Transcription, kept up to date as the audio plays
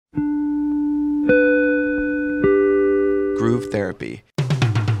groove therapy.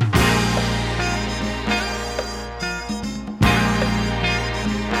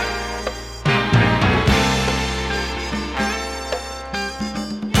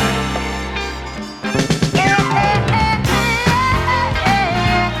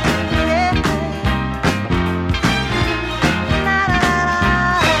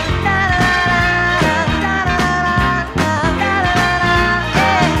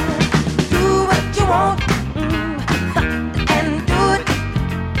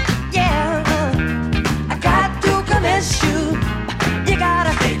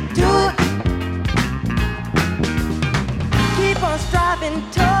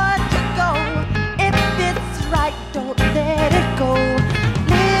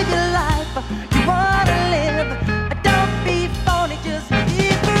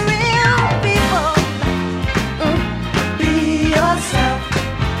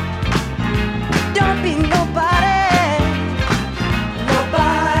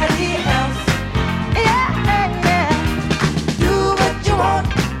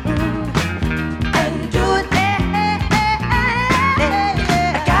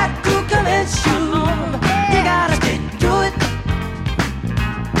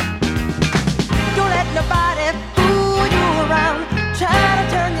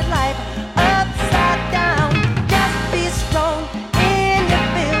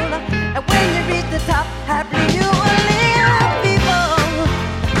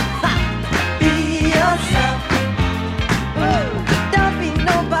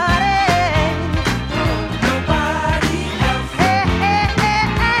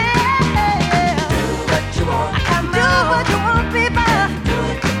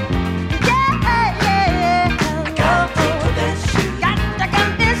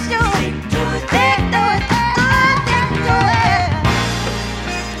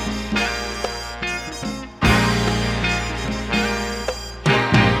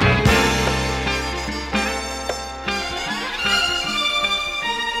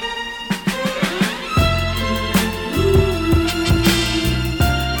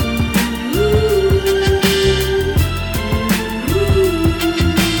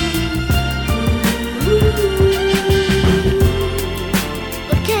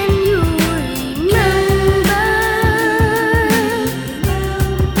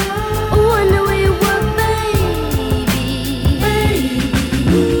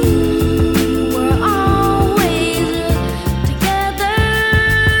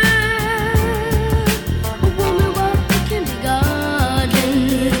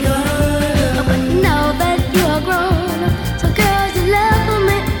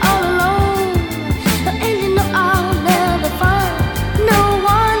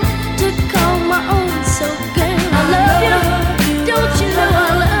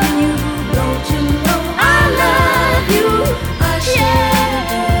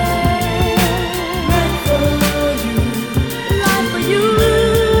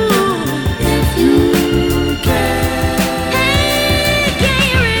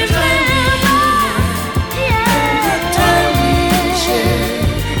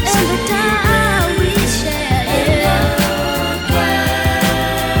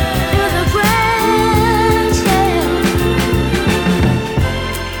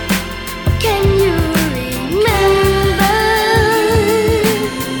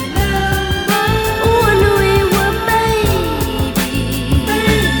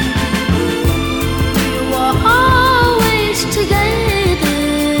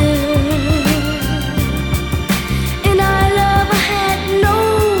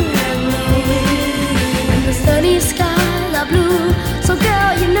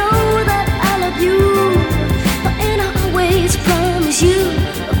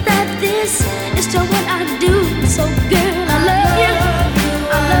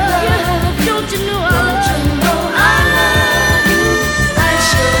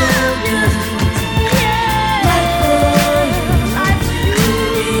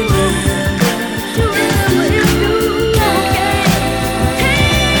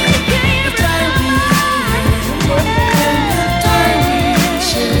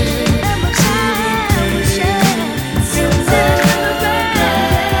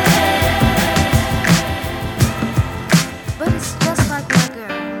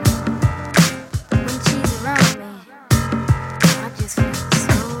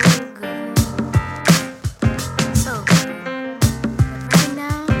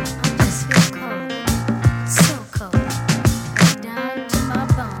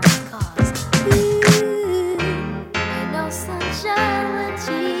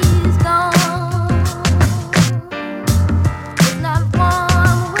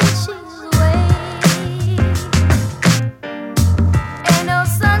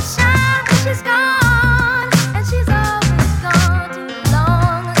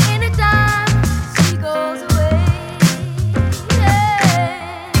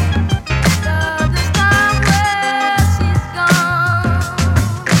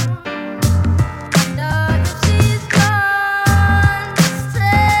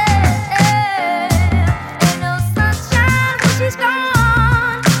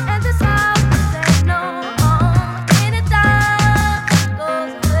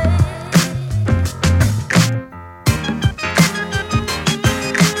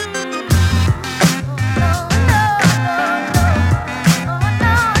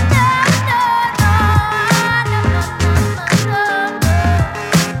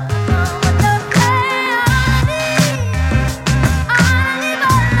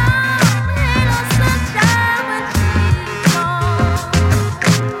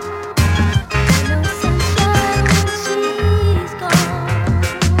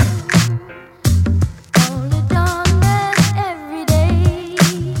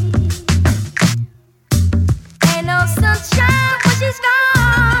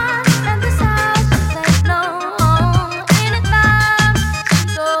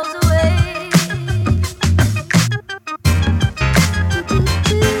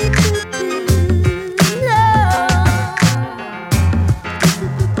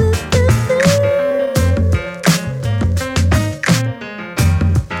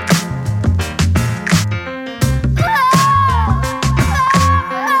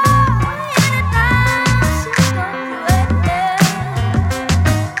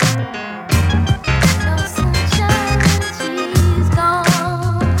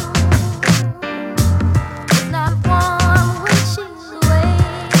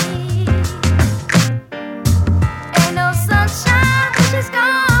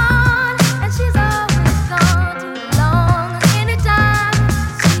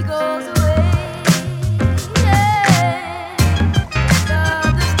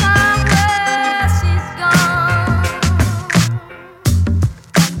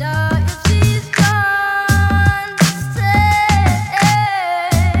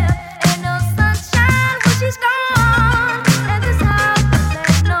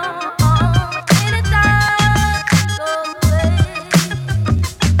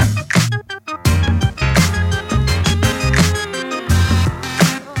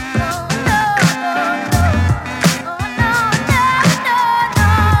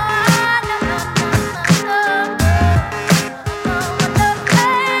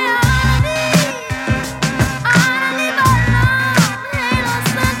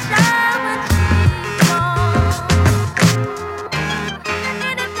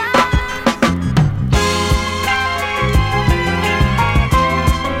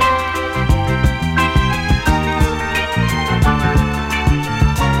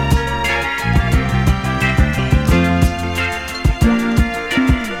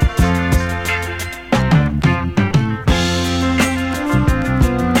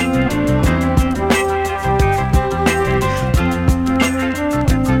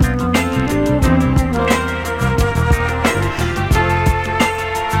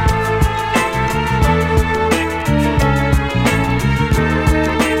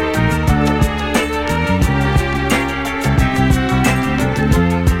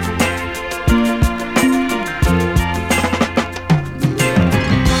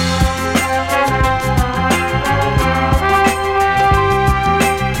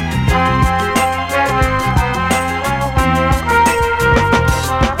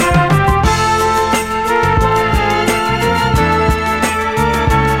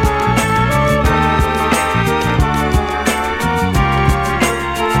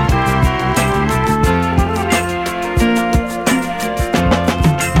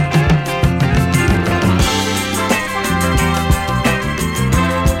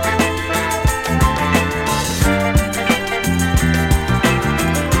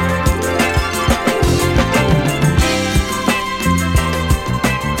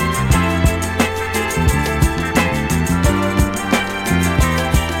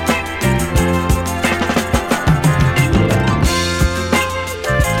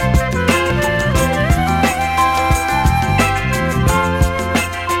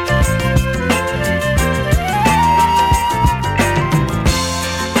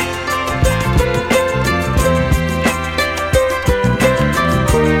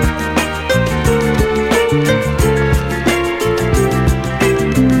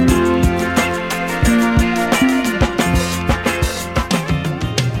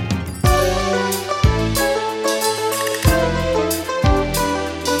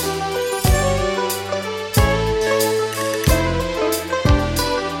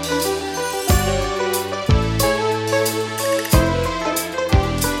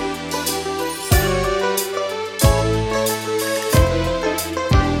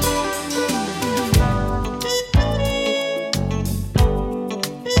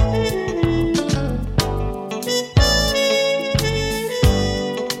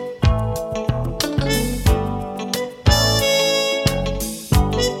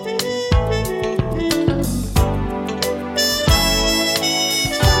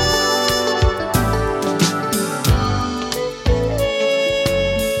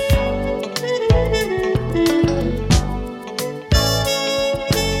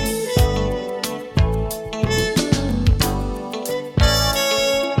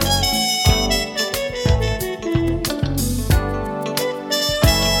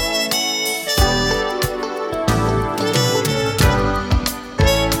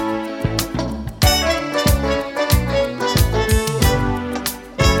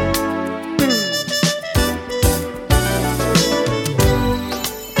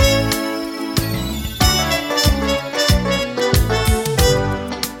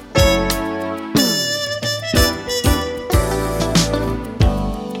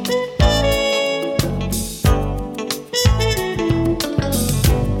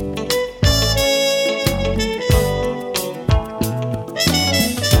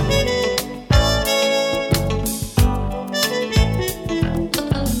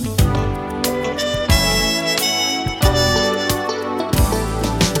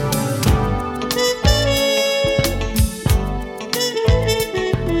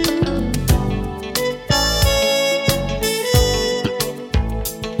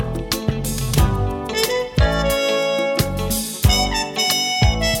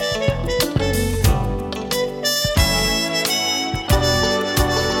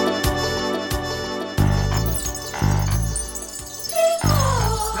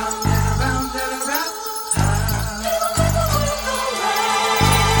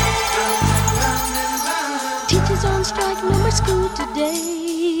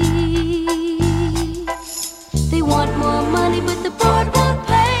 today. They want more money, but the board won't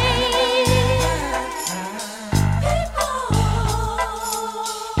pay.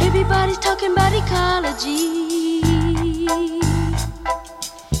 Everybody's talking about ecology.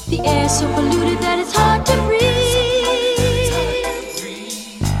 The air's so polluted that it's hard to breathe.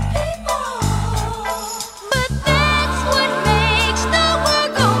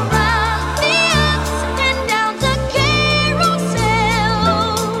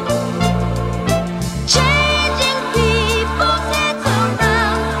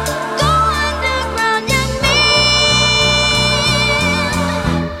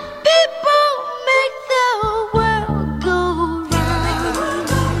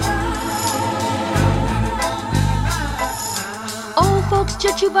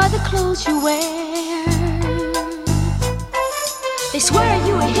 Judge you by the clothes you wear. They swear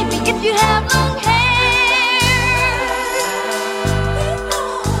you a hippie if you have long hair.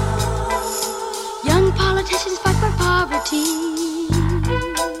 Young politicians fight for poverty,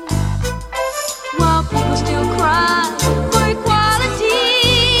 while people still cry for equality.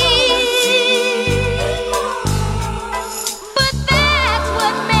 But that's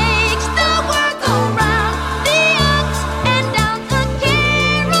what makes the world go round. The ups and downs, the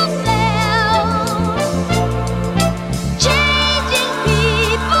changing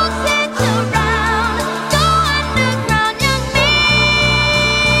people sit around. Go underground, young man.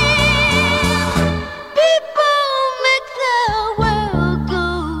 People make the world go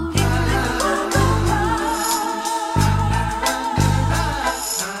round.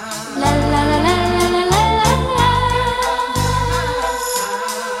 La la la la la la la la.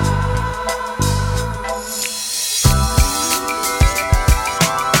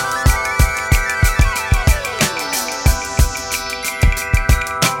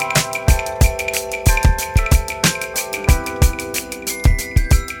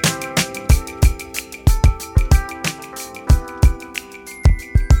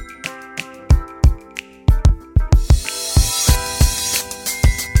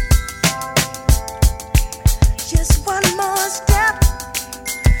 Just one more step,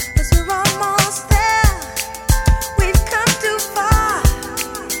 'cause we're almost there. We've come too far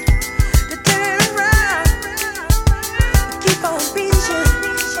to turn around. Keep on reaching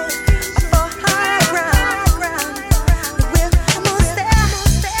for higher ground. We're almost there.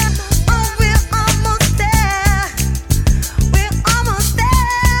 Oh, we're almost there. We're almost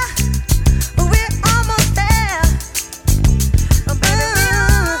there. We're almost there. Oh, baby,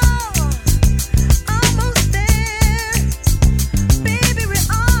 almost there. Baby, we're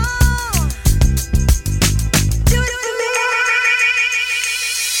all. Do it to me.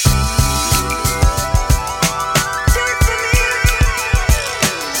 Do it to me.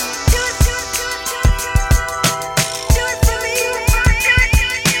 Do it for me. Do it to me.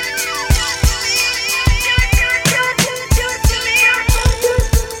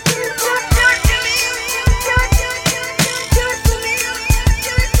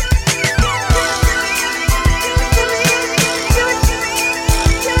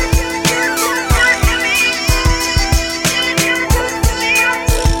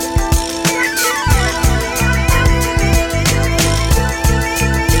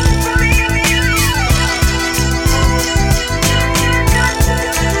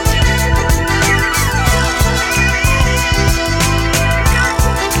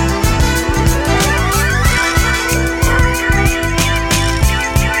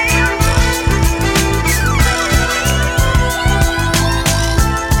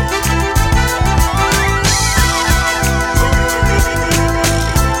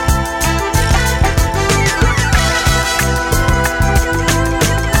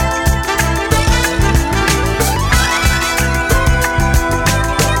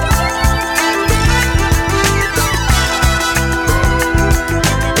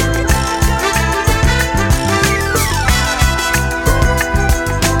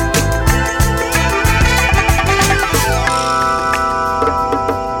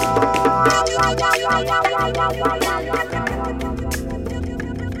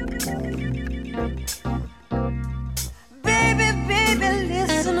 Baby, baby,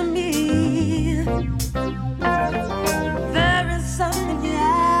 listen to me. There is something you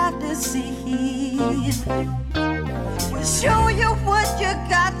have to see. We'll show you what you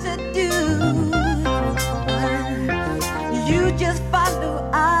got to do. You just follow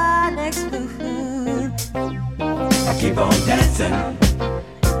our next move. I keep on dancing.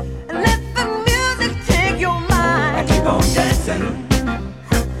 Let the music take your mind. I keep on dancing.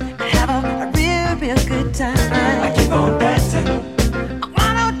 Have a real, real good time. I keep on dancing. Why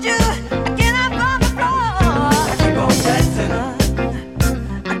don't you get up on the floor? I keep on dancing.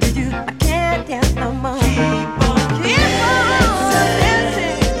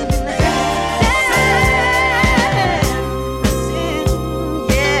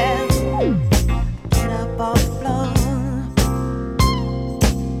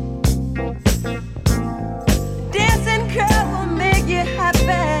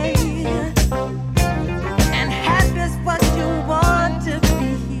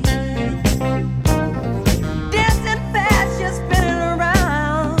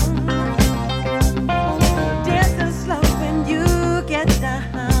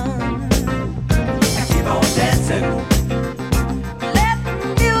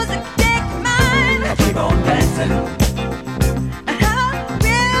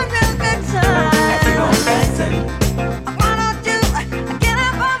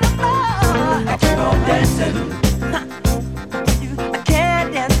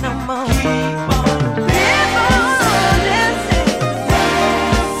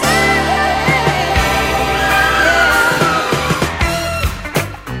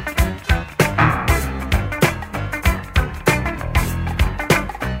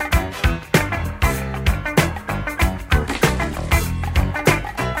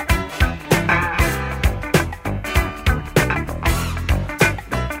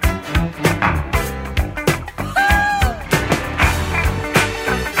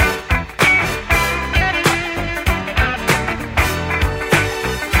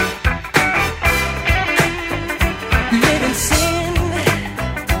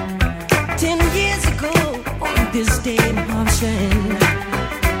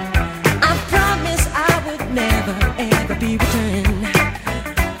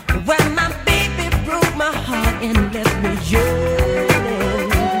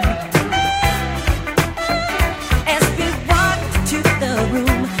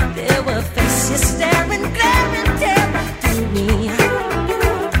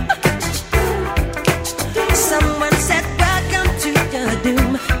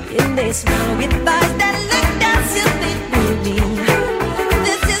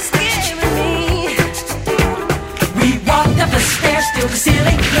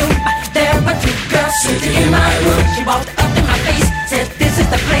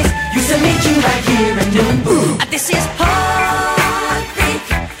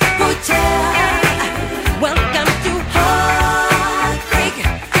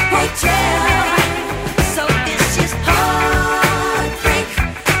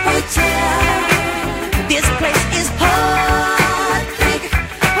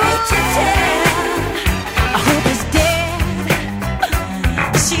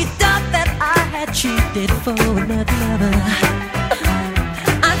 traded for another lover.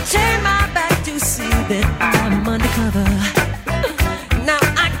 I turn my back to see that I'm undercover. Now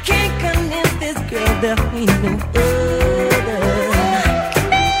I can't convince this girl there ain't no other.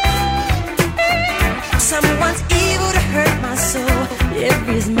 Someone's evil to hurt my soul.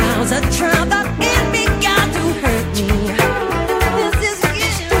 Every smile's a trial that envy got to hurt me. This is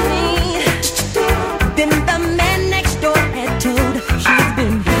killing me. Then the man next door had told she's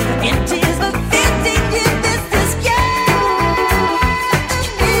been in tears for 15 years. This is killing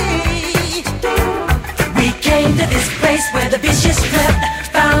me. We came to this place where the vicious slept.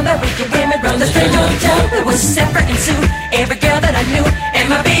 Found that wicked women run the strange hotel. It was separate and Sue, every girl that I knew, and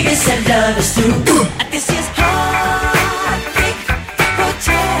my baby said love is through. This is Heartbreak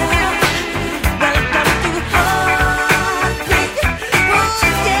Hotel. Welcome to Heartbreak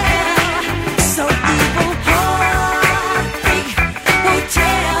Hotel. So evil, Heartbreak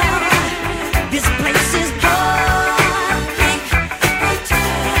Hotel. This place is Heartbreak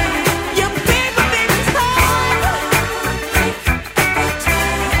Hotel. Your baby's Heartbreak Hotel.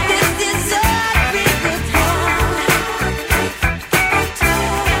 This is Heartbreak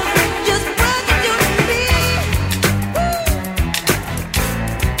Hotel. Just what you do.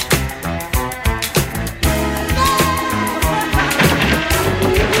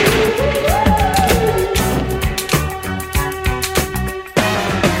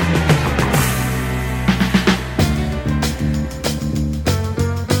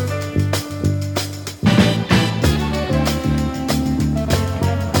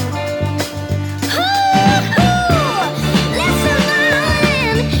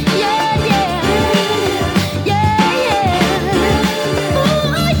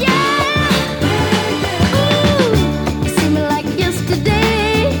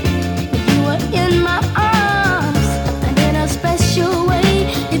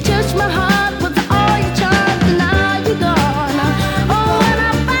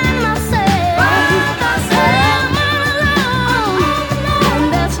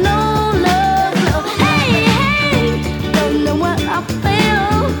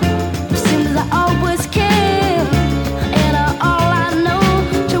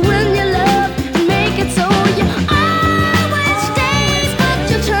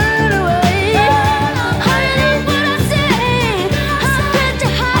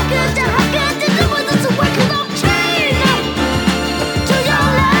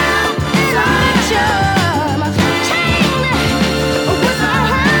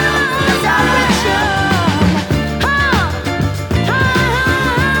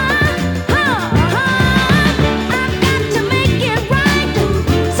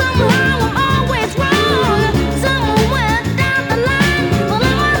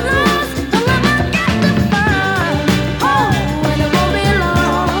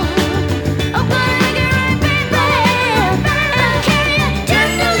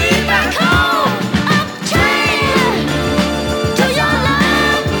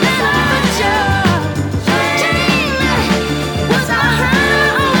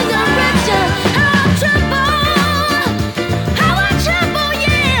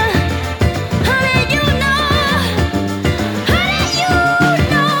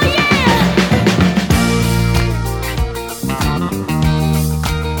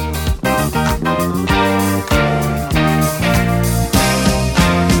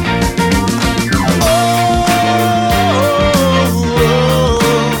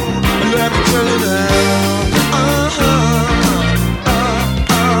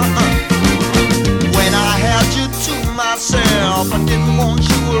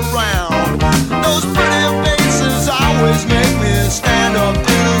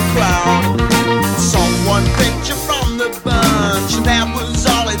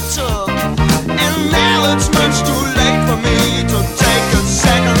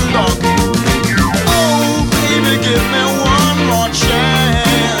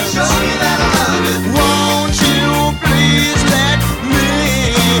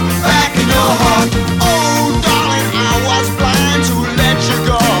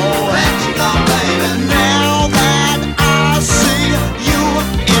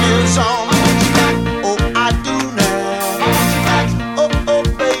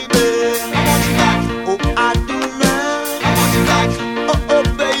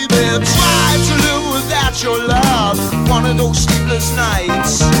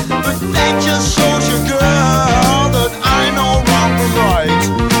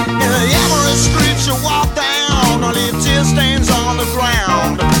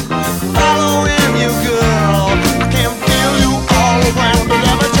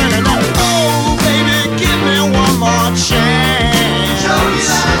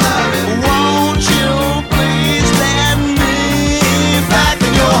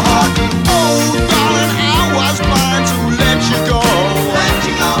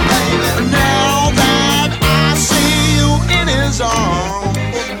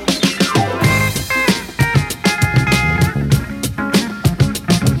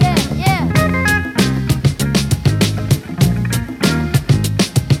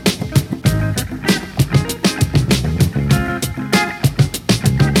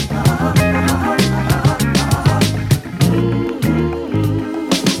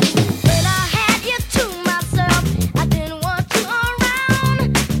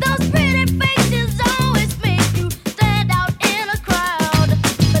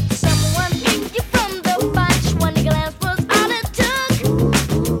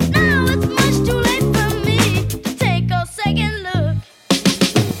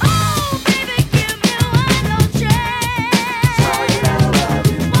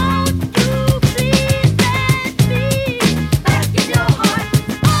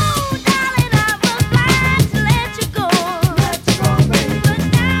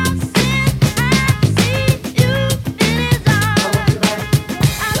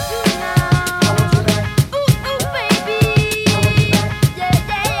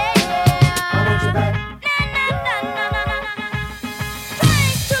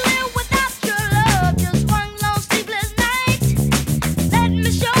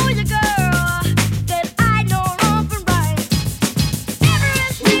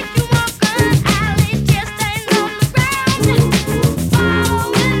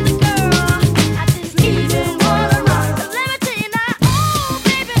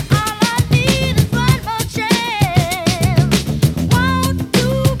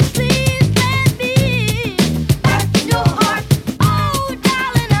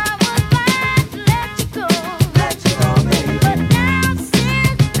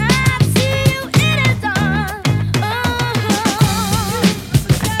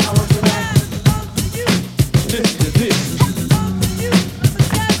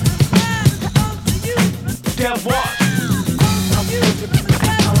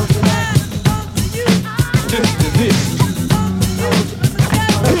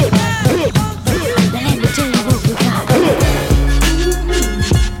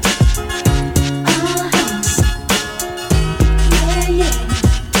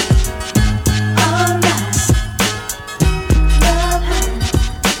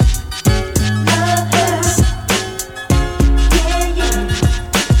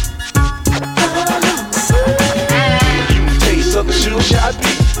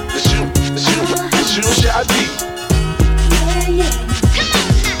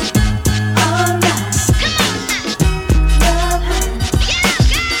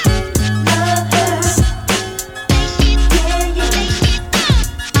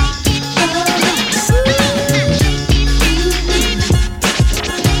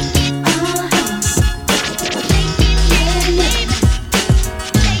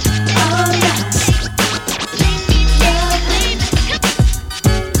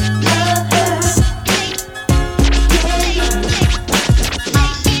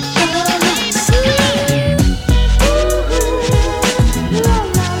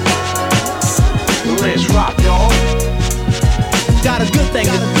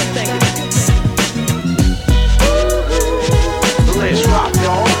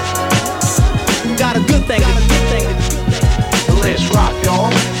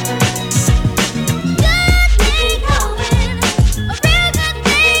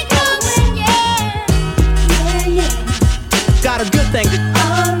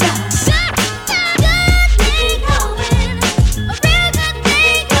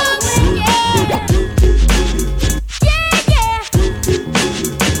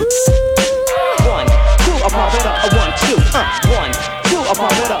 I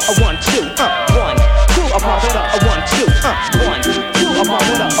pump it up, a 1, 2, 1, 2, I pump it up, a 1, 2, 1, 2, I pump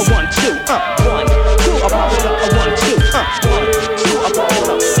it up, a 1, 2, 1, 2, I pump it up, a 1, 2, 1, 2, I pump it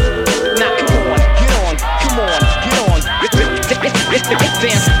up. Now come on, get on, come on, get on.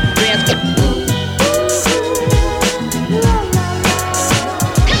 Dance, dance.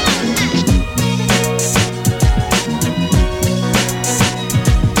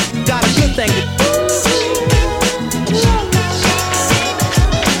 Got a good thing to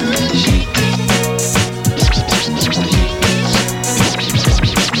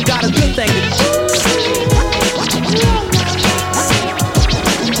got a good thing to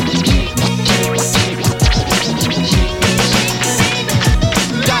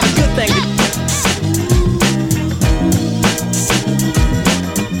got a good thing to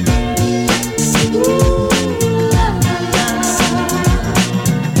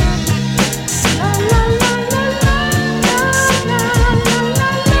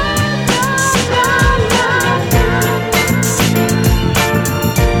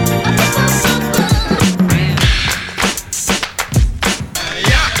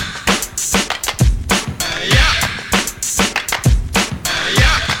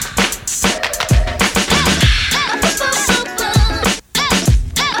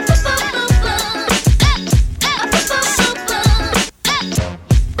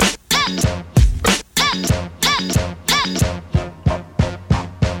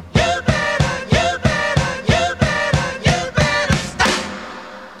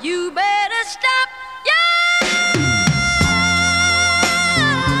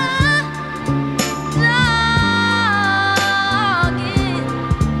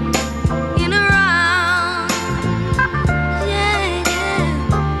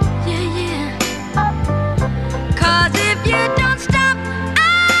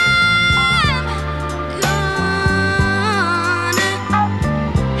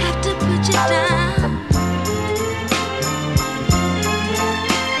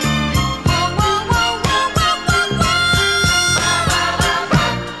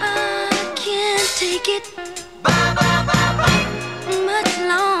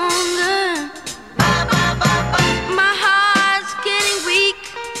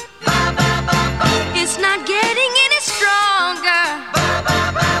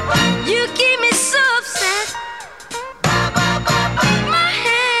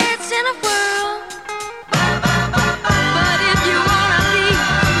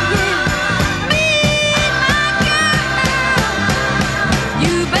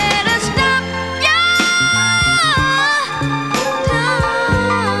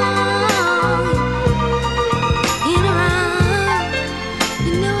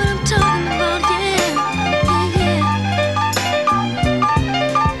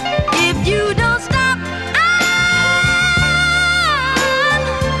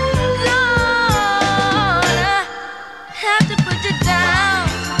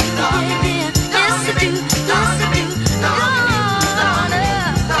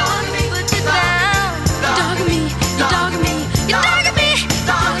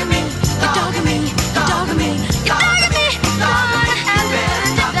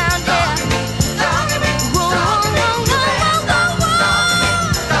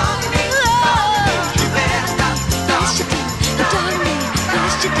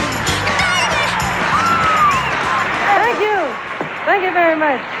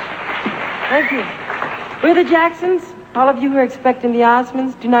We're the Jacksons. All of you who are expecting the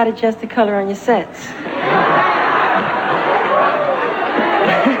Osmonds, do not adjust the color on your sets.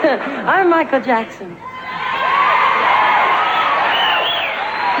 I'm Michael Jackson.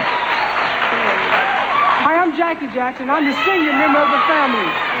 Hi, I'm Jackie Jackson. I'm the senior member of the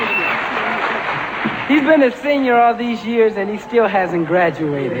family. He's been a senior all these years, and he still hasn't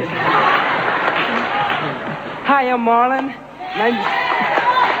graduated. Hi, I'm Marlon.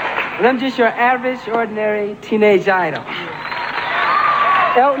 And I'm just your average, ordinary teenage idol.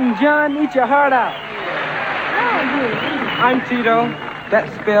 Elton John, eat your heart out. I'm Tito.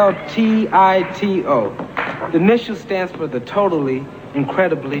 That's spelled T-I-T-O. The initial stands for the totally,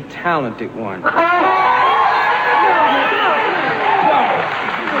 incredibly talented one.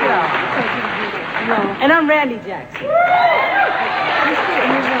 And I'm Randy Jackson.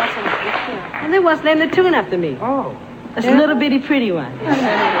 And there was named the tune after me. Oh. That's a little bitty pretty one.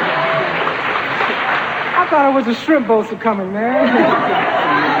 I thought it was a shrimp boats coming, man.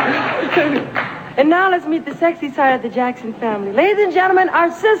 And now let's meet the sexy side of the Jackson family. Ladies and gentlemen,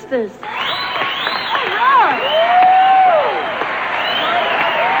 our sisters.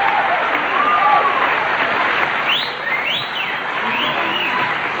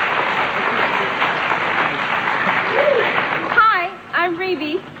 Hi, I'm Rita.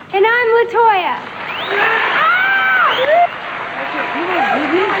 Latoya.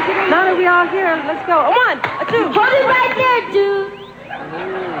 Now that we all here, let's go. A 1, a 2. Hold it right there, dude.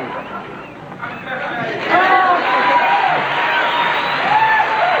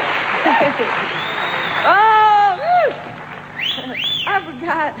 Oh, I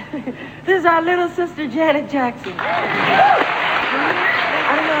forgot. This is our little sister, Janet Jackson. I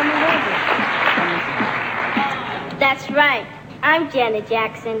don't know how many. That's right. I'm Janet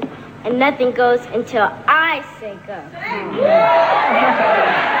Jackson, and nothing goes until I say go.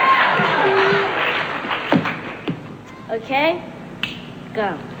 Okay?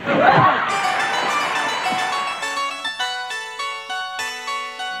 Go.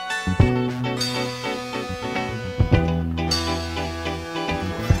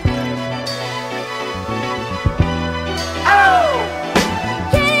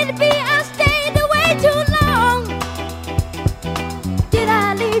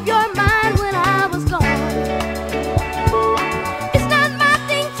 Your mind when I was gone. It's not my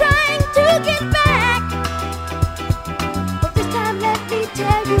thing trying to get back, but this time let me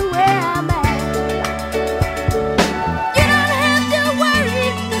tell you where I'm at. You don't have to worry,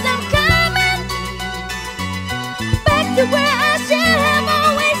 'cause I'm coming back to where I should have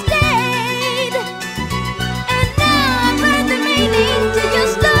always stayed. And now I've heard the meaning to your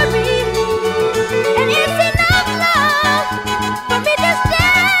story, and it's enough love for me to stay.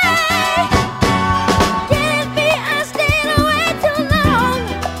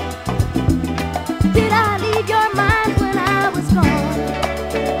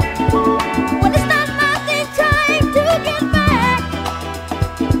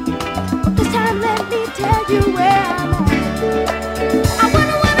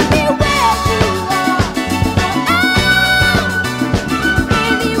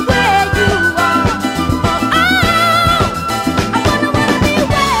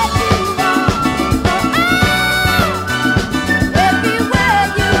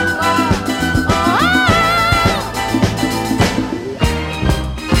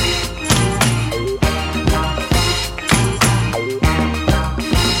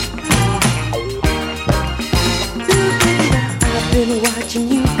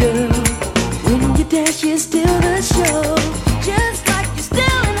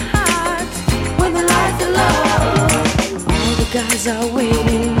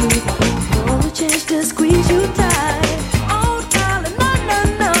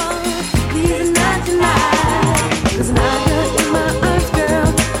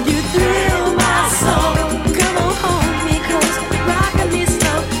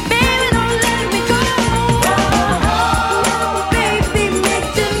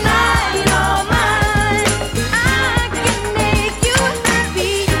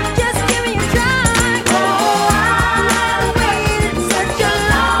 Such a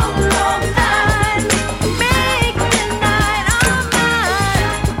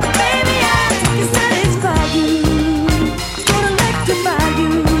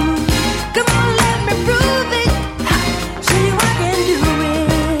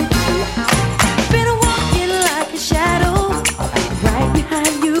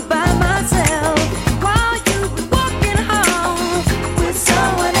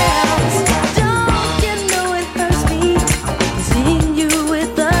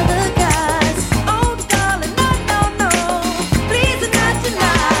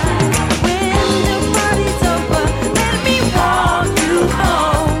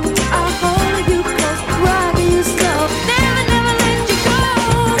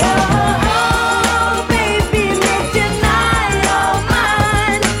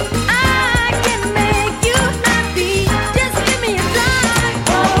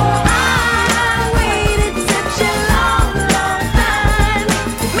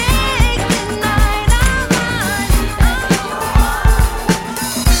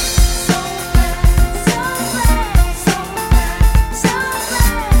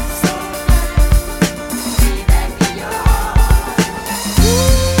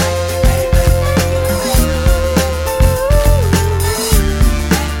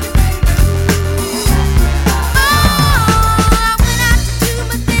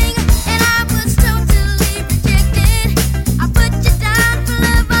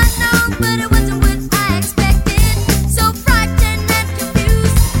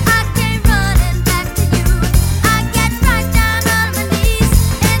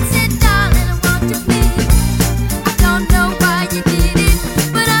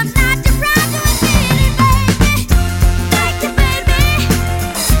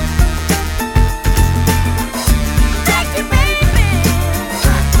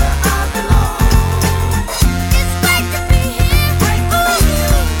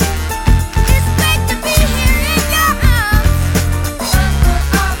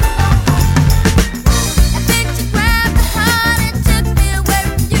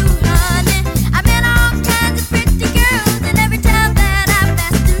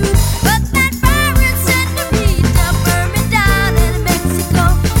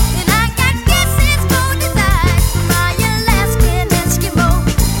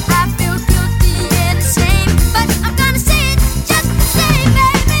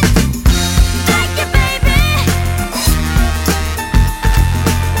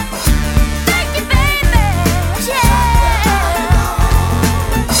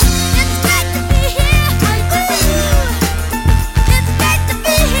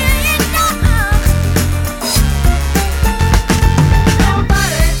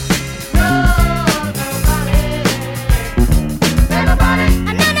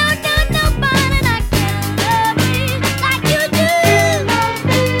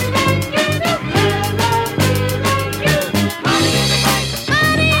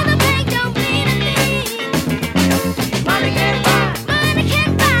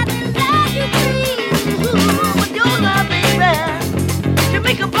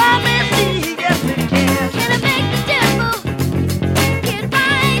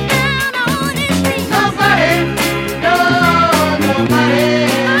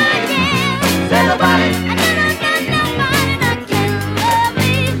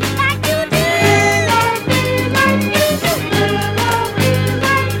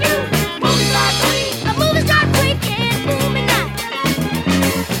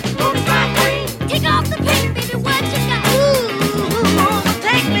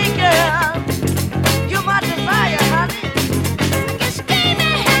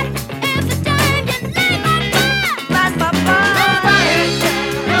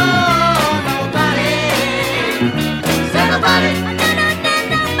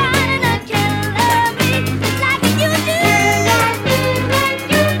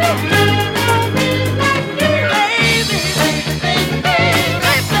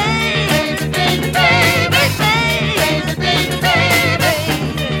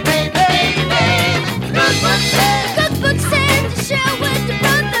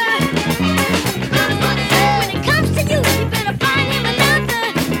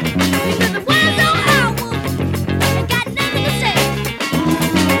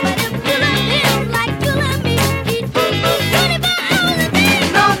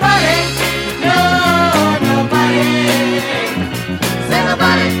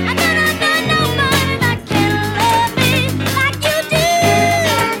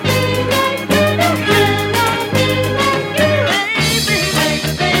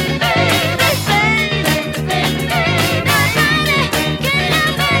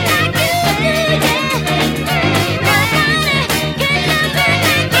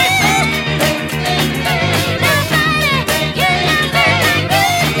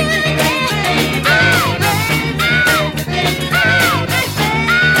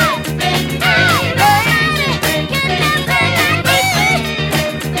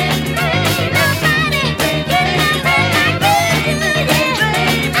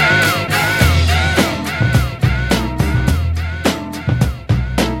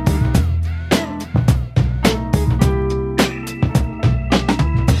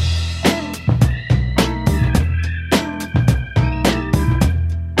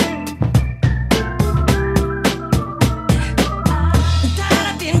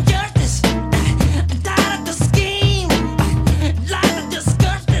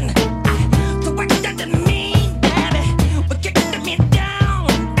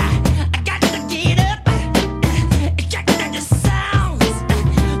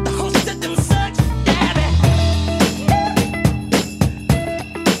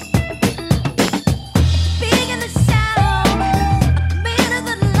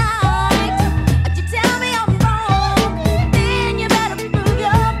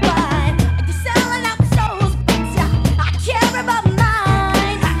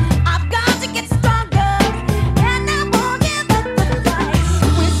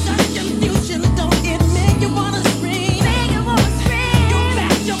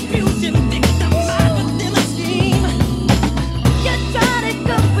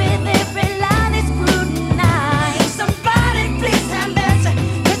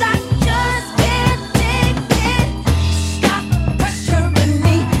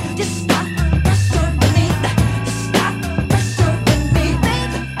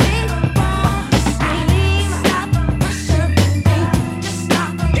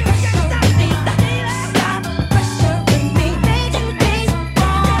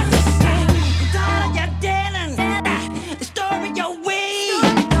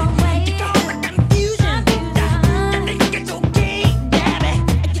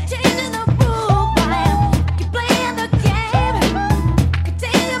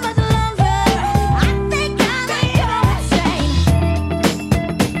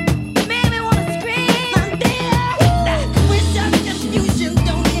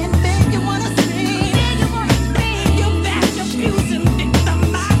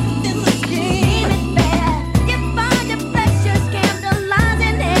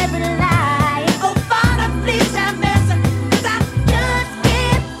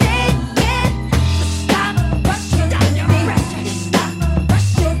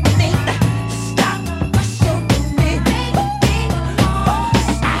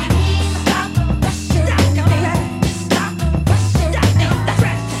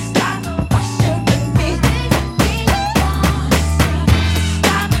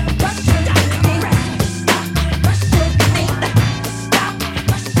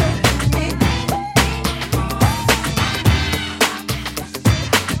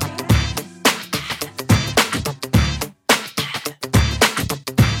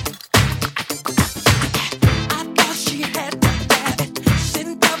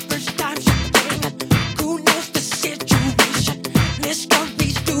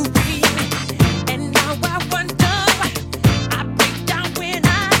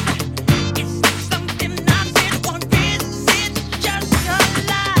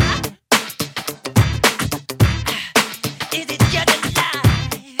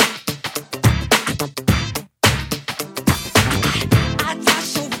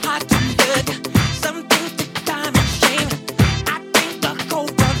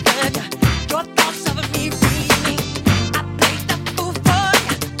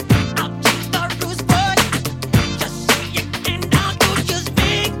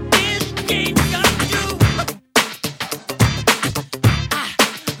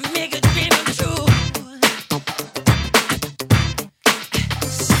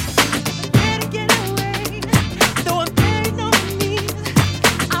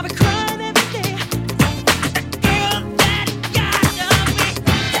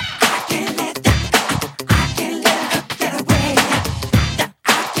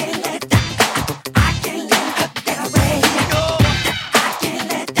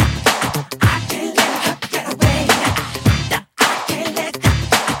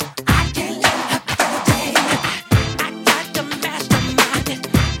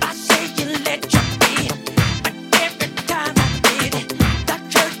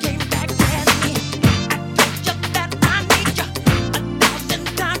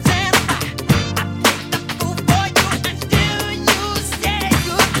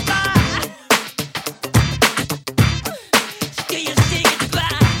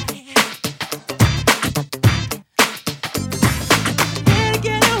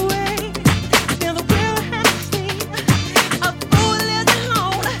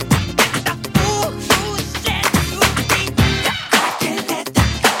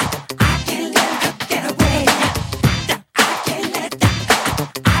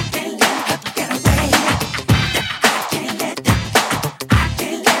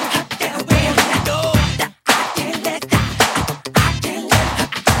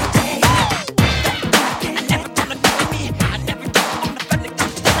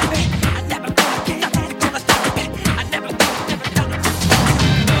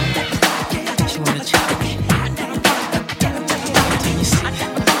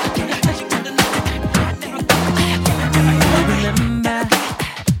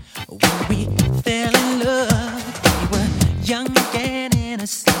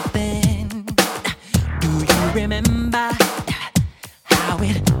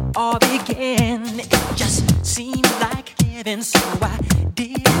all began. It just seemed like heaven, so I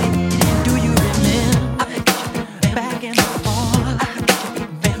did it. Do you remember back in the fall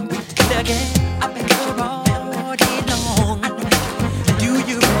when we did again? I bet you're all day long. Do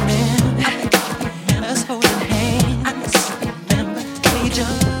you remember us holding hands? Remember each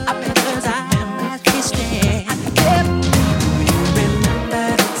other's eyes we stared. Do you remember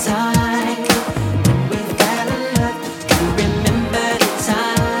the time when we fell in love? Do you remember the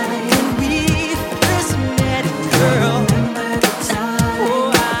time when we first met, girl? Remember the time, oh,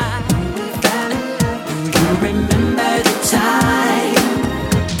 when we fell in love? Do you remember the time?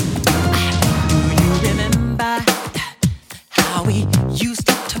 Do you remember how we used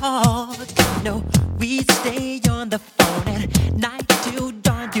to talk? No, we'd stay on the phone at night till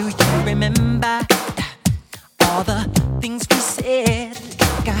dawn. Do you remember all the things we said?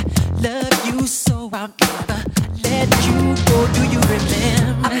 Like I love you so I'll never let you go. Do you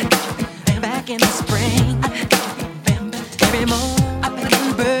remember back in the spring? Remember every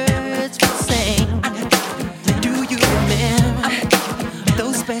morning birds would sing. Do you remember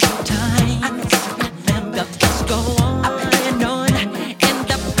those special times? Remember us go on and on in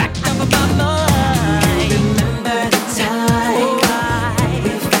the back of my mind. Remember the time we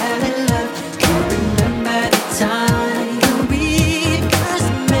fell in love. Do you remember the time when we first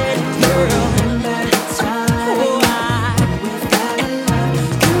met, girl? Remember the time we fell in love.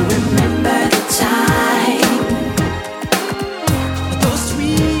 Do you remember the time? Those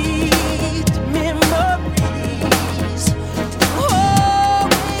sweet memories will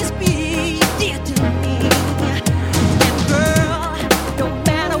always be dear to me. And girl, no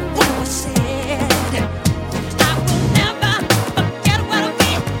matter what was said, I will never forget what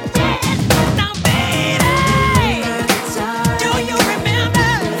we did. Now, baby, do you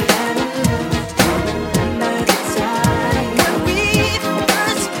remember when we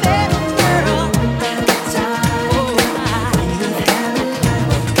first met, girl? Remember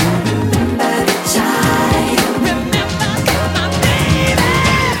the time. Remember my baby.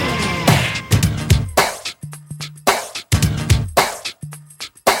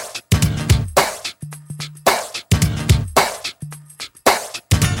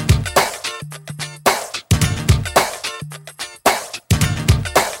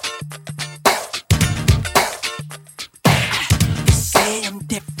 They say I'm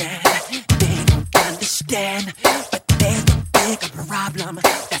different, they don't understand. But there's a bigger problem,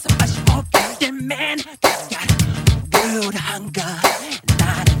 that's a much more in demand. You got world hunger,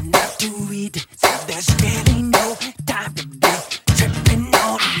 not enough to eat, so there's really no time to be tripping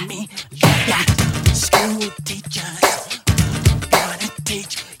on me. You got school teachers who wanna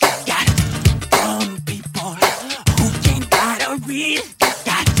teach. You got grown people who can't write or read. You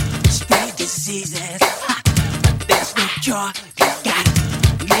got strange diseases, but there's no cure. You got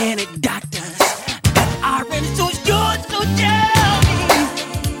many doctors that aren't so sure. So tell me,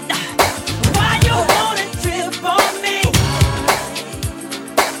 why you wanna trip on me?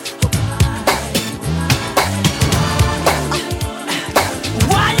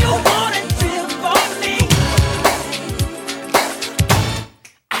 Why you wanna trip on me?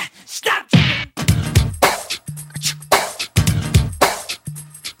 Stop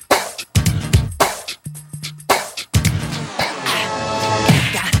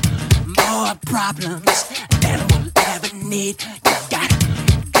got more problems than we'll ever need. You got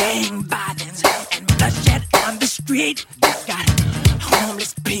gang violence and bloodshed on the street. You got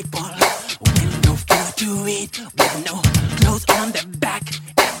homeless people with no food to eat, with no clothes on their back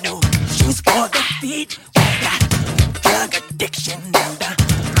and no shoes for their feet. We got drug addiction in the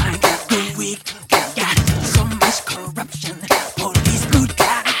mind of the weak. We got so much corruption, police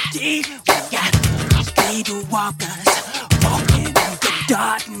brutality. We got street walkers walking into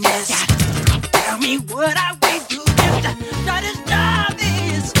darkness. Tell me what I will do if the try to stop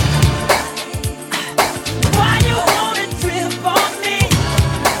this. Why you wanna trip on me?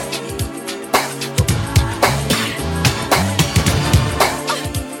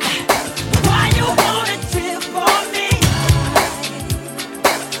 Why you wanna trip on me?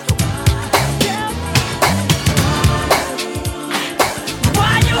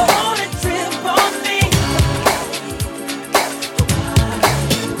 Why you wanna trip on me?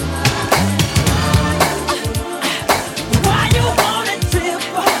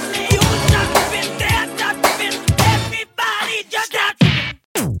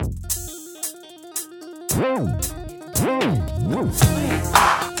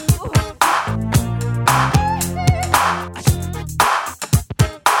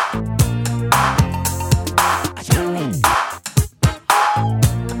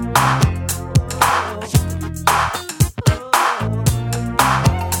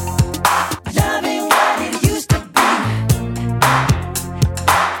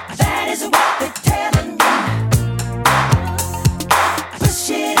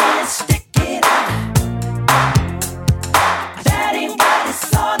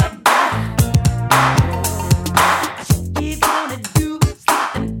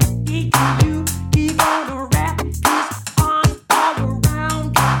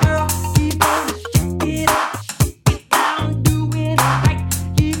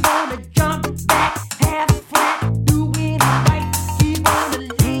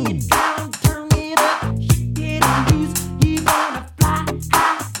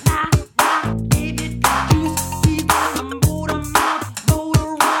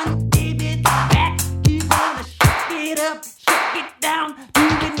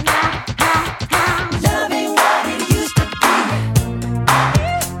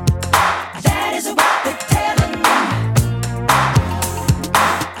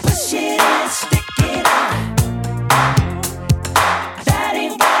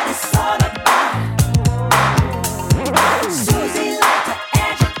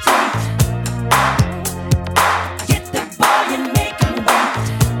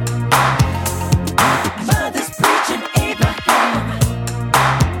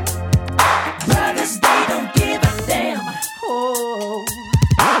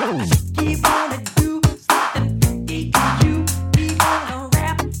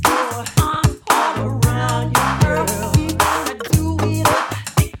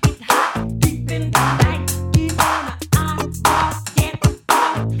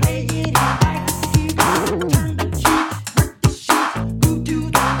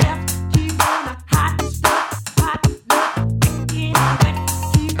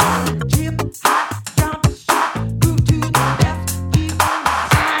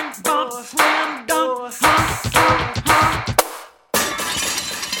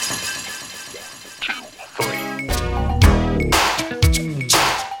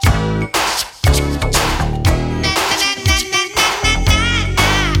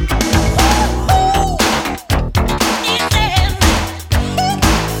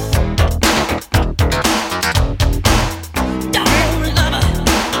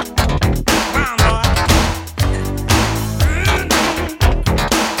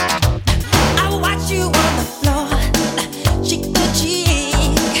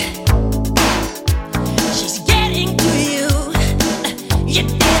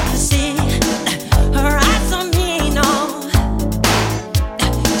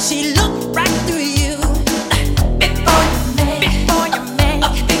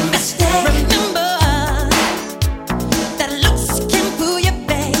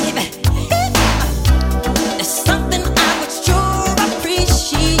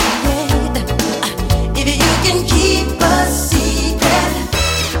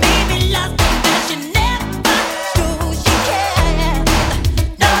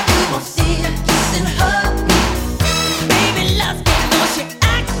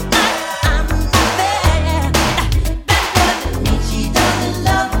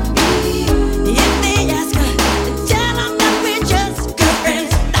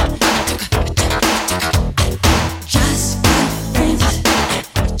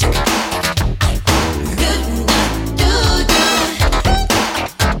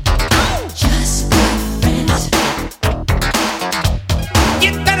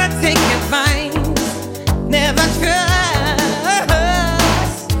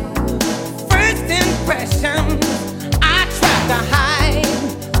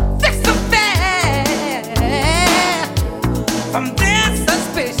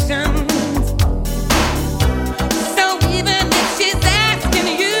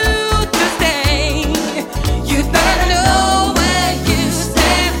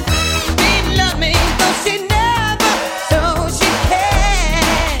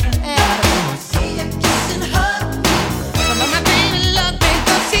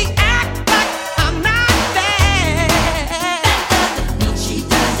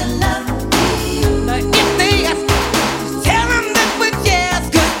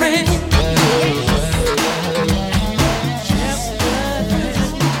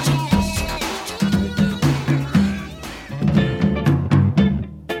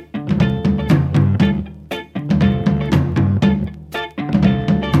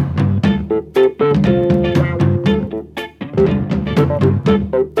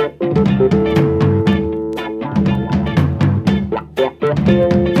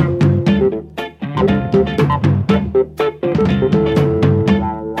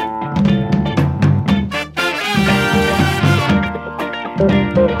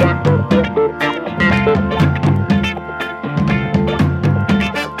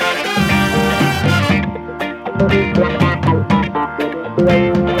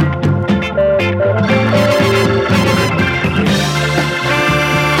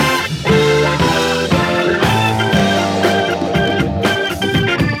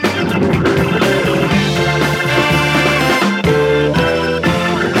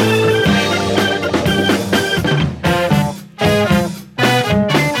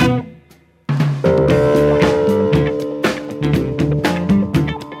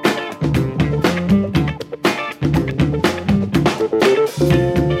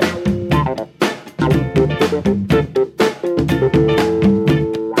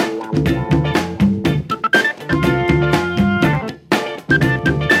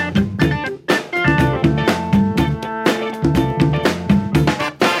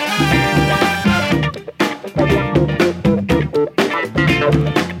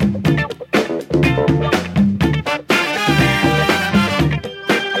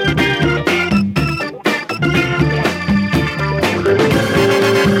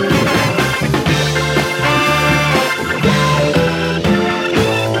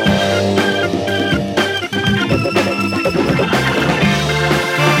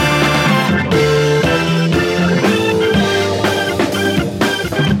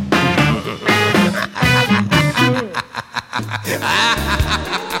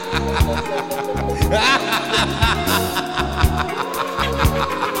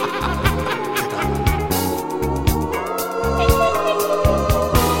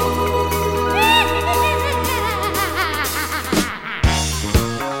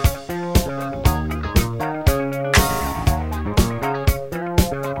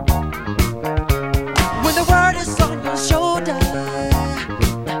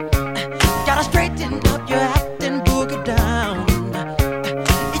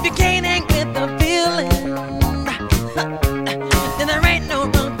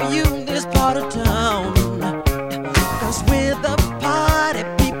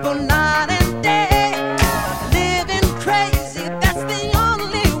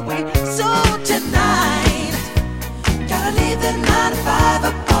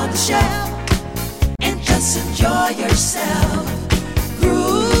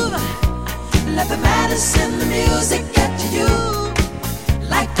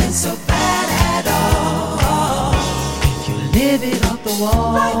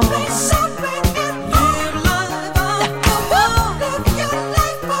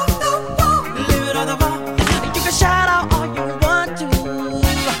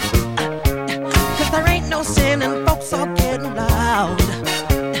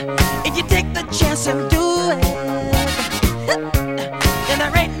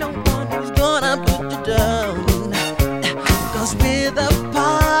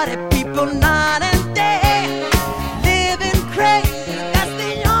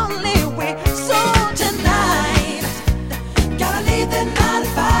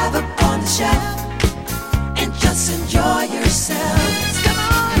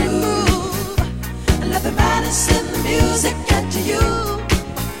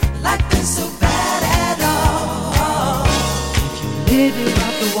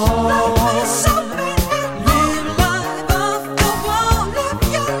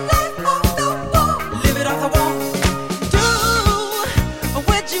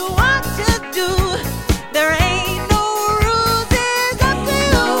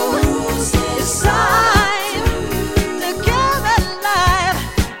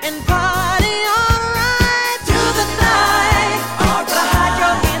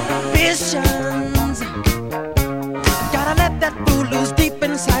 Gotta let that fool loose deep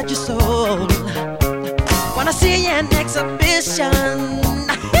inside your soul.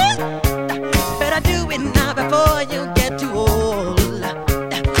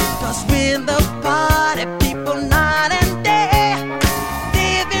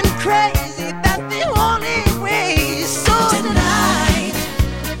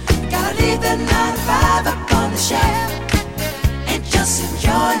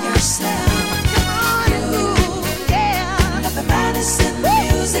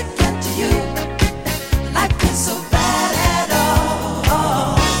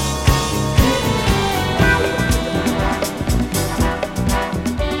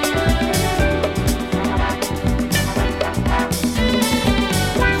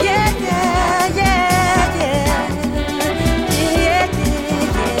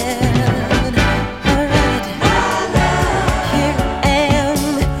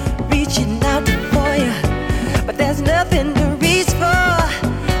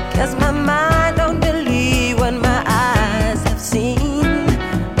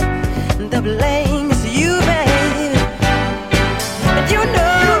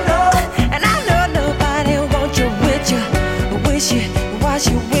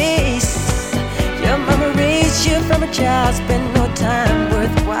 I'll spend no time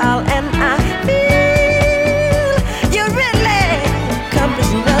worthwhile, and I feel you really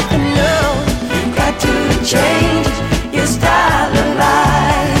accomplish nothing. No, got to change your style of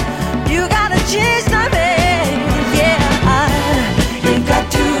life. You gotta change nothing, yeah. You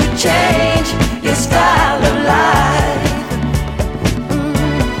got to change your style of life.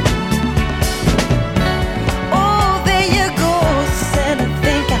 Oh, there you go, said I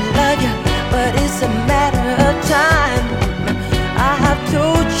think I love you, but it's a matter of time. I have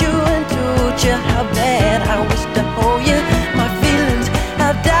told you and told you how bad I wish to hold you. My feelings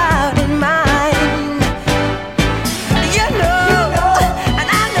have died in mine. You know, and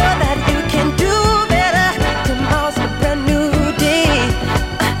I know that you can do better. Tomorrow's a brand new day.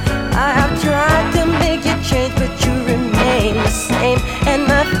 I have tried to make you change, but you remain the same. And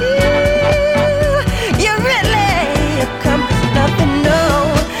I feel you really accomplish nothing. No,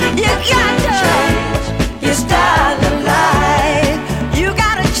 you got to change your style of life. You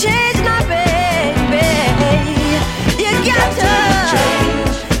gotta change now, baby. You got to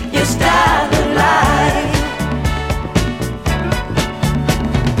change your style of life.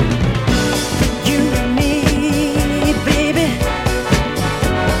 You and me, baby,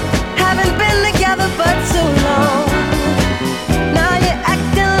 haven't been together but so long. Now you're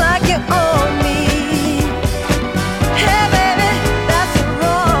acting like you own me. Hey, baby, that's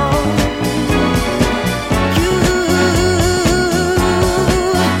wrong. You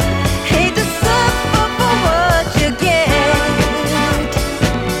hate to suffer for what you get.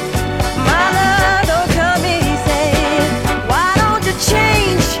 My love don't come easy. Why don't you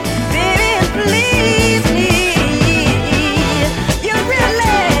change, baby, and please me? You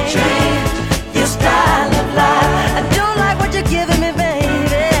really change your style of life. I don't like what you're giving me,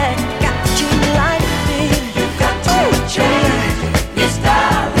 baby. Got to change your life, baby. You got to change your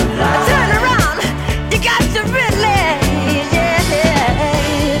style of life. Turn around, you got to really, yeah.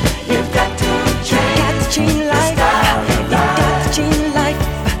 You got to change your life. You got to change your life.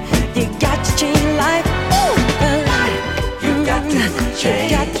 You got to change your life. You got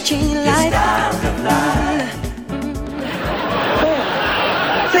to change your life.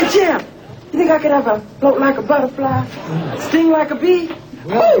 Say, Jim, you think I could ever float like a butterfly, sting like a bee?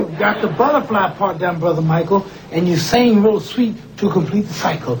 Well, you got the butterfly part down, Brother Michael, and you sing real sweet to complete the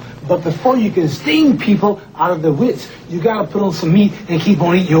cycle. But before you can sting people out of their wits, you gotta put on some meat and keep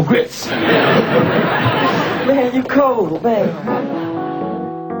on eating your grits. Man, you cold, man.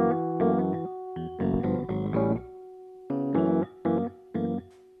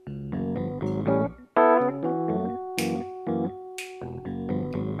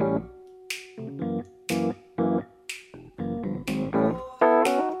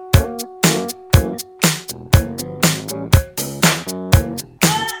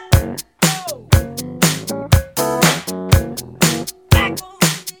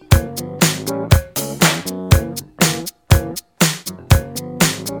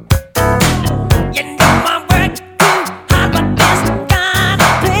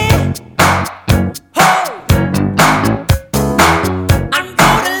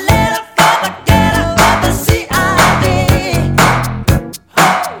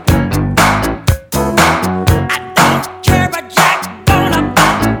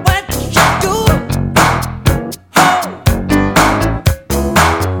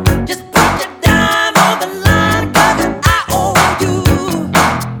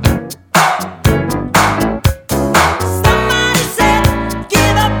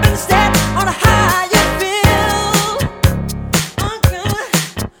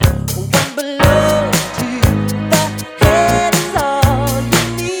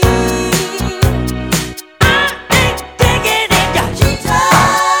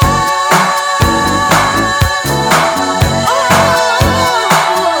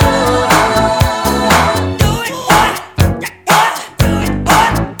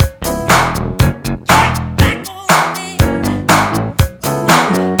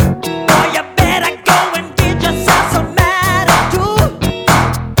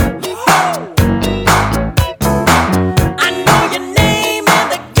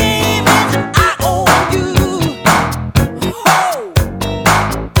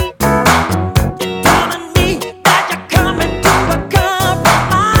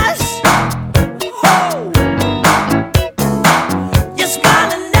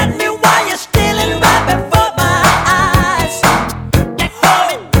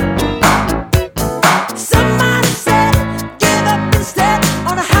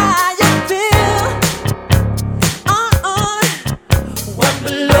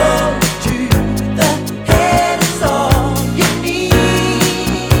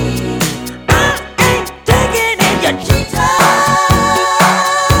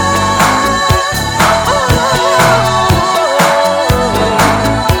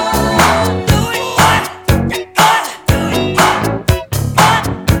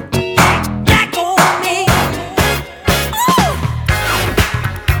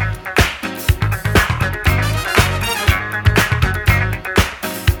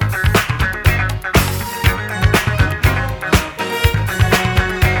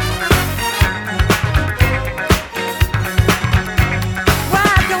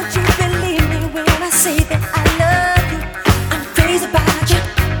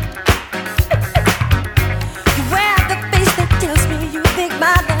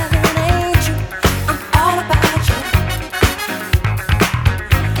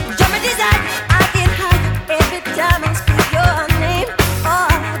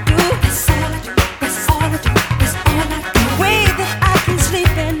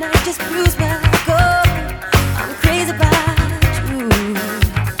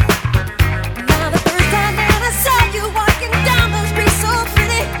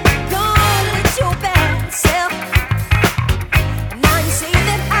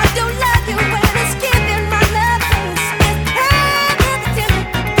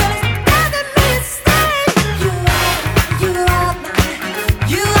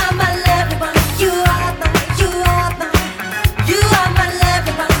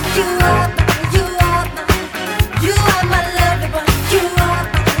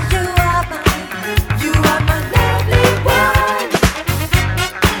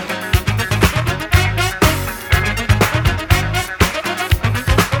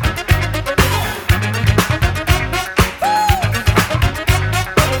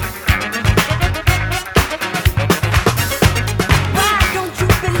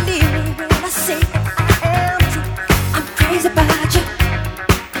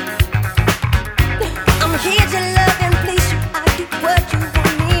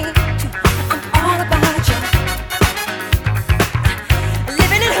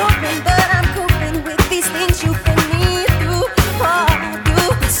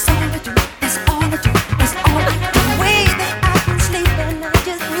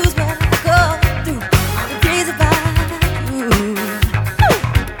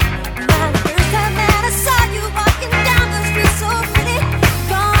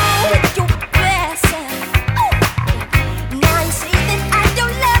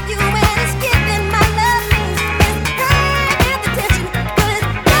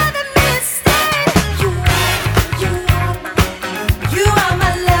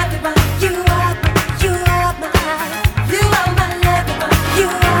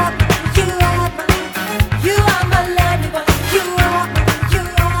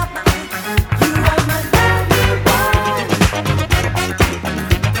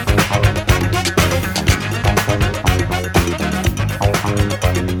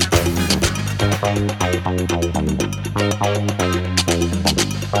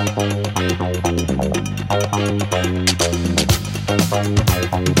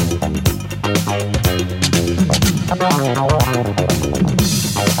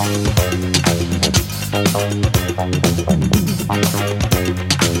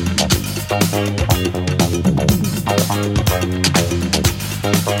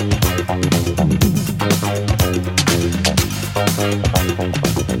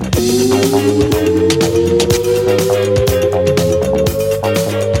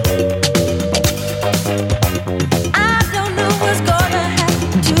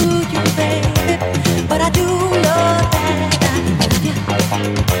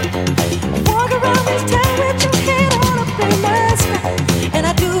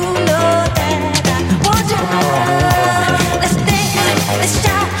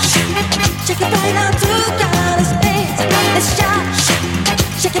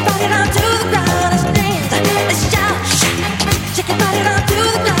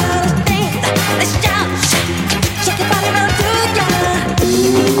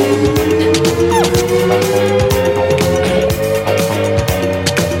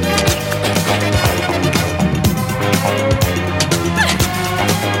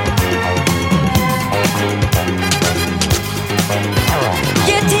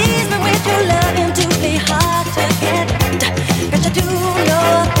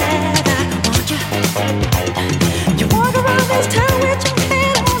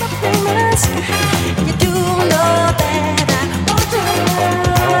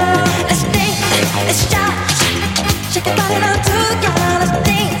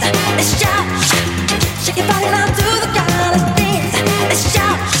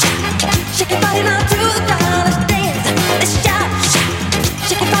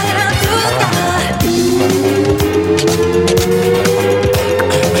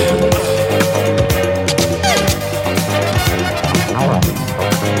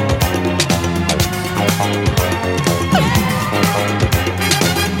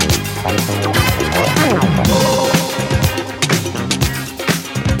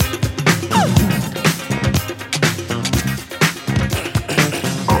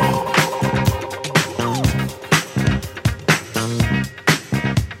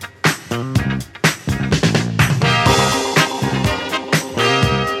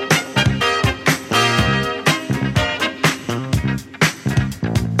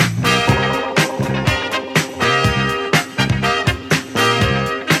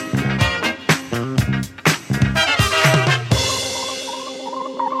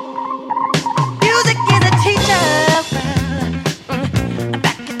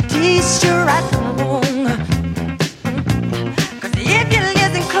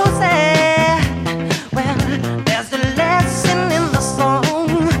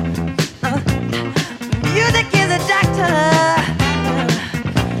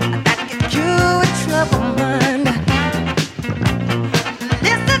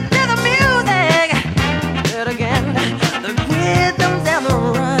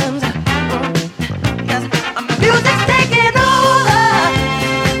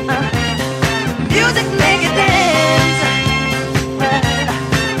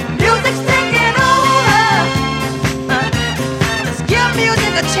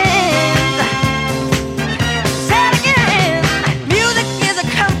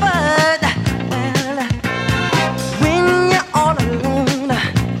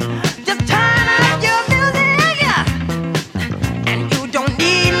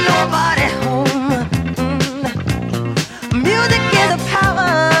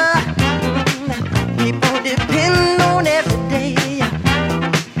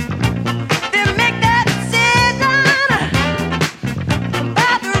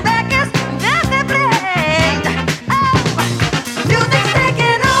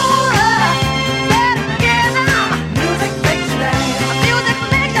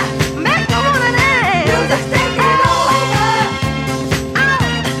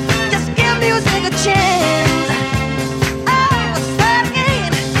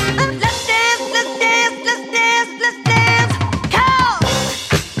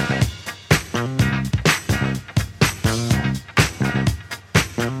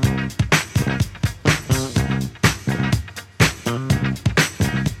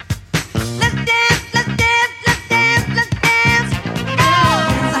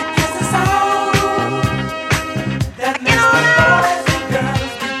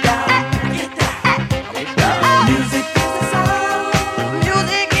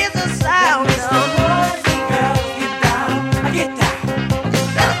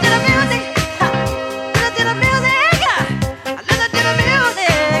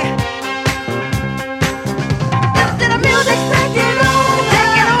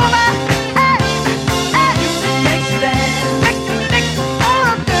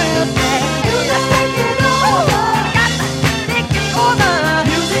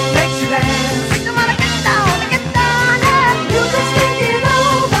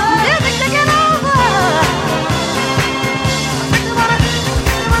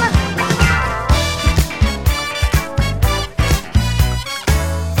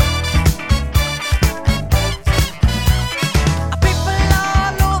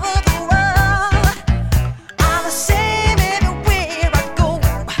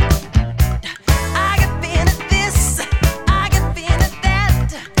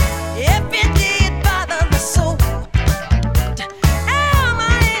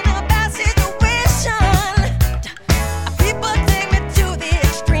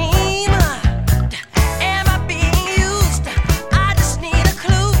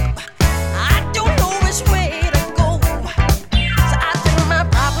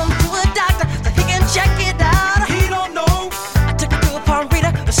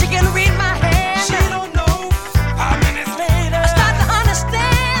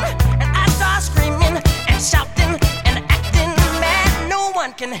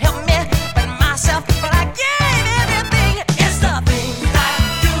 one can help me but myself. But I gave everything. It's the thing I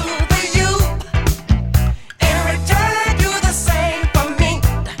do for you. In return, do the same for me.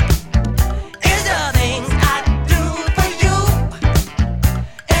 It's the things I do for you.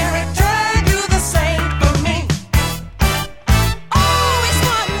 In return, do the same for me. Always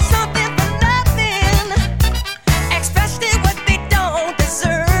wanting something for nothing, especially what they don't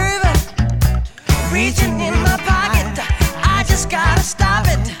deserve. Reaching in my pocket, I just gotta stop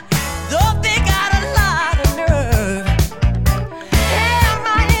it.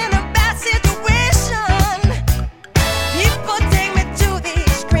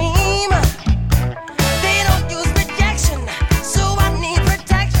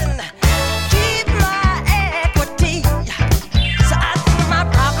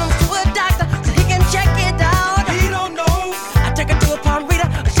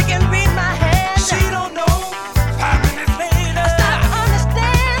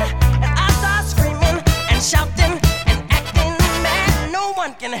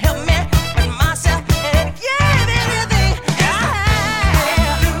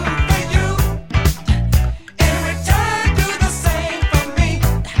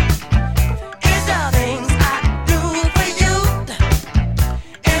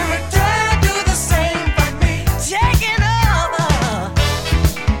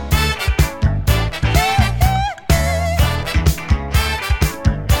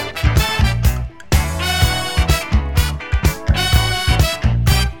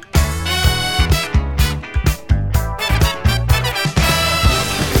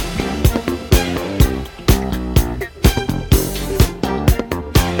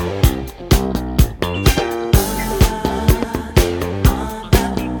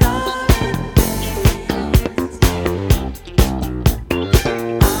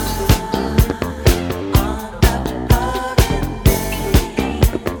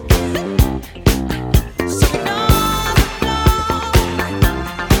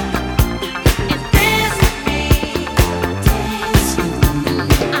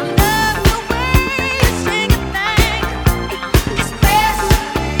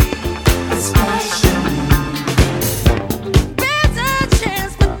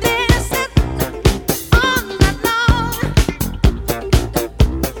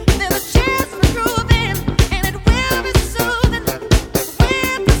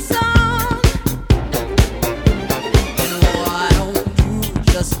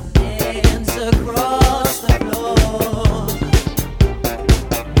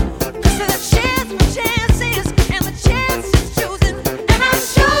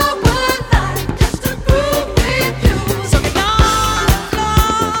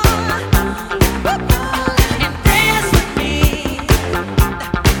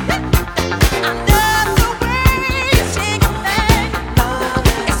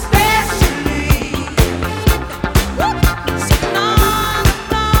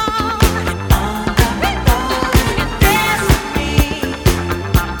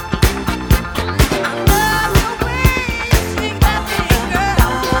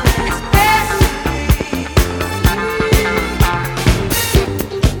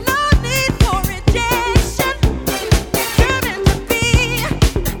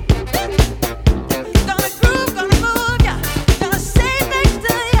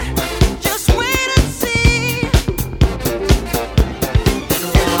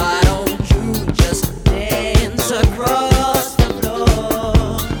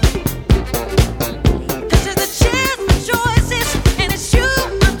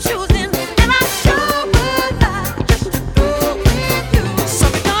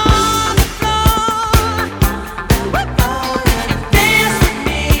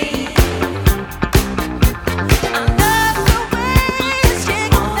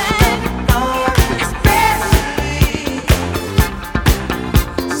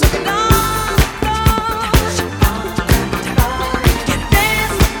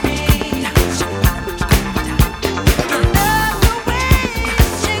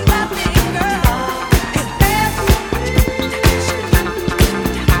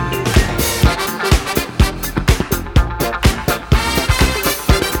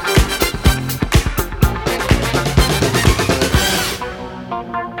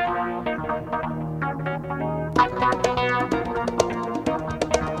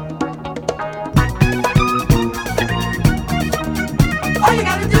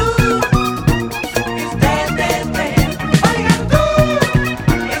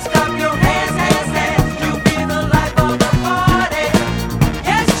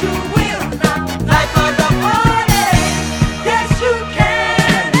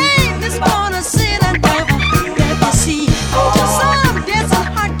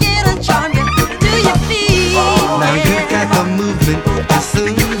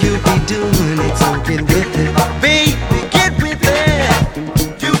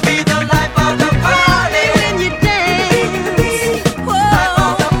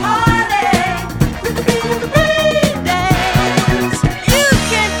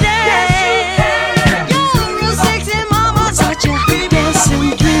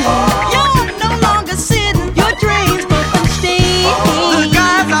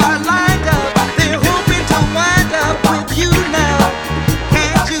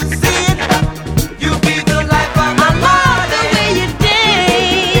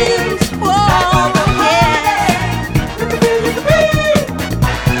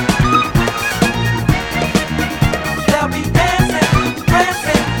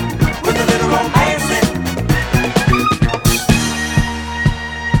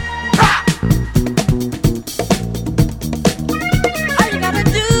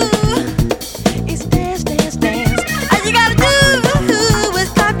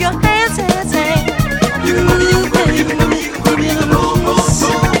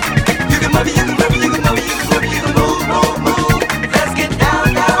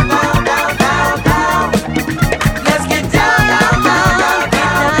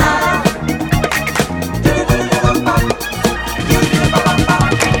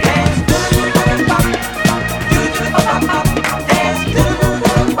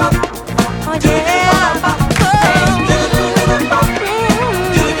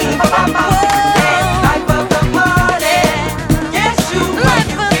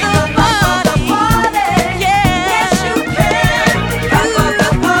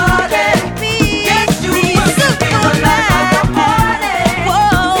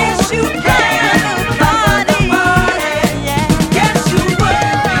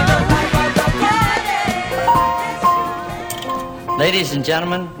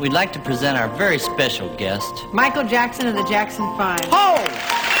 gentlemen, we'd like to present our very special guest, Michael Jackson of the Jackson 5. Ho!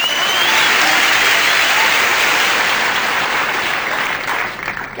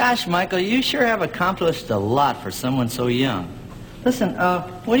 Gosh, Michael, you sure have accomplished a lot for someone so young. Listen,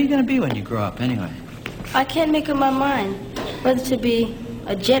 what are you going to be when you grow up, anyway? I can't make up my mind whether to be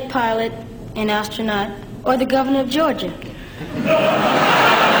a jet pilot, an astronaut, or the governor of Georgia.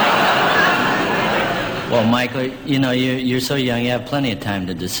 Well, Michael, you know, you're so young, you have plenty of time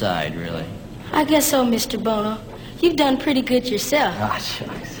to decide, really. I guess so, Mr. Bono. You've done pretty good yourself. Ah,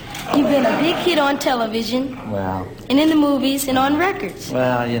 shucks. You've been a big hit on television, Well, and in the movies, and on records.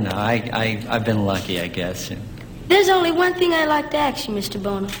 well, you know, I've been lucky, I guess. There's only one thing I'd like to ask you, Mr.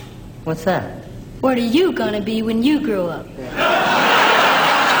 Bono. What's that? What are you gonna be when you grow up?